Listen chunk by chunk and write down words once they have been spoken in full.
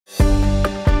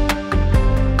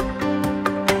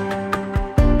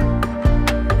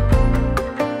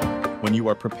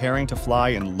are preparing to fly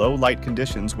in low light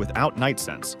conditions without night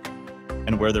sense,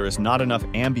 and where there is not enough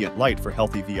ambient light for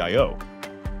healthy VIO.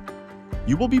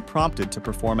 You will be prompted to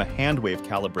perform a hand wave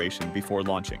calibration before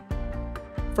launching.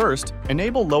 First,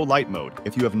 enable low light mode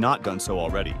if you have not done so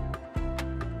already.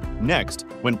 Next,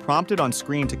 when prompted on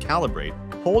screen to calibrate,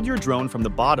 hold your drone from the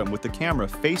bottom with the camera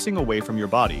facing away from your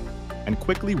body and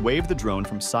quickly wave the drone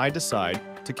from side to side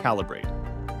to calibrate.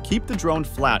 Keep the drone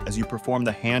flat as you perform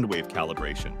the hand wave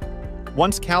calibration.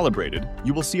 Once calibrated,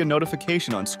 you will see a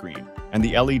notification on screen, and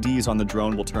the LEDs on the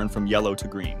drone will turn from yellow to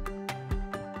green.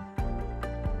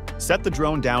 Set the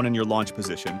drone down in your launch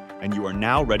position, and you are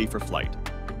now ready for flight.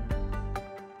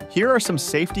 Here are some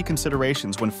safety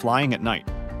considerations when flying at night.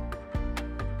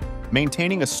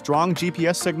 Maintaining a strong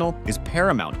GPS signal is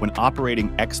paramount when operating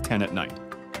X10 at night.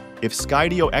 If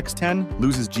Skydio X10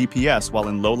 loses GPS while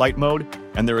in low light mode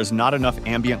and there is not enough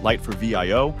ambient light for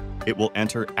VIO, it will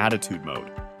enter attitude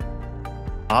mode.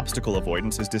 Obstacle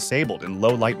avoidance is disabled in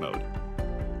low light mode.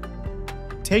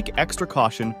 Take extra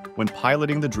caution when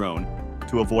piloting the drone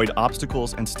to avoid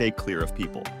obstacles and stay clear of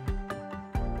people.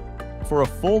 For a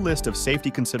full list of safety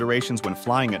considerations when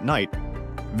flying at night,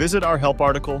 visit our help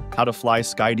article, How to Fly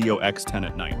Skydio X10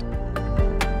 at Night.